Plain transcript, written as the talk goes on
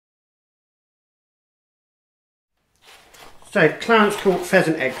So, Clarence caught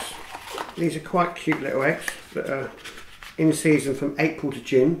pheasant eggs. These are quite cute little eggs that are in season from April to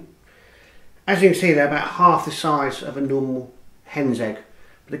June. As you can see, they're about half the size of a normal hen's egg.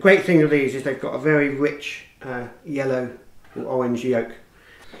 But the great thing with these is they've got a very rich yellow or orange yolk.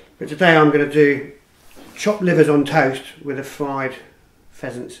 But today I'm going to do chopped livers on toast with a fried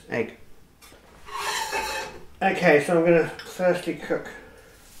pheasant's egg. Okay, so I'm going to firstly cook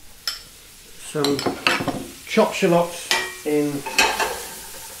some chopped shallots in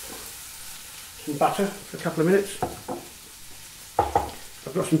some butter for a couple of minutes.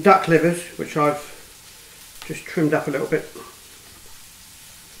 I've got some duck livers which I've just trimmed up a little bit.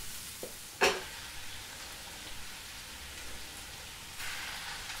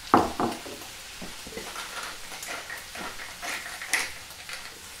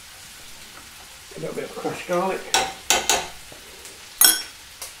 A little bit of crushed garlic.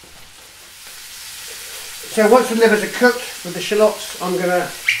 So once the livers are cooked with the shallots, I'm going to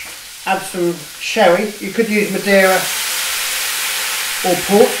add some sherry. You could use Madeira or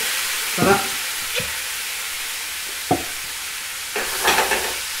port for that.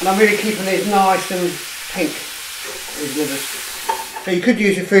 And I'm really keeping these nice and pink, these livers. So you could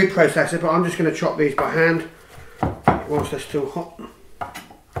use your food processor, but I'm just going to chop these by hand whilst they're still hot.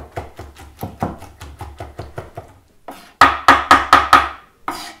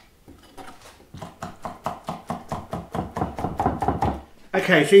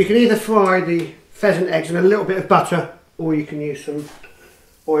 Okay, so you can either fry the pheasant eggs in a little bit of butter, or you can use some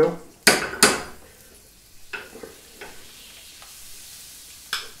oil.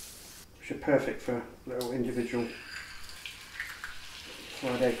 Which are perfect for little individual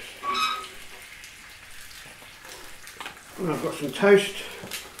fried eggs. And I've got some toast.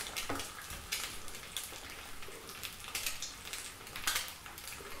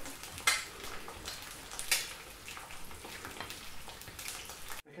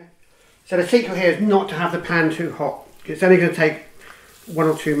 So the secret here is not to have the pan too hot. It's only going to take 1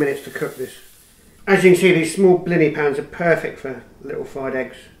 or 2 minutes to cook this. As you can see, these small blinny pans are perfect for little fried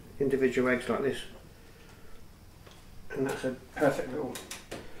eggs, individual eggs like this. And that's a perfect little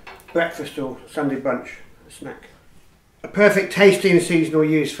breakfast or Sunday brunch snack. A perfect tasty and seasonal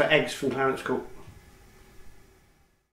use for eggs from Clarence Court.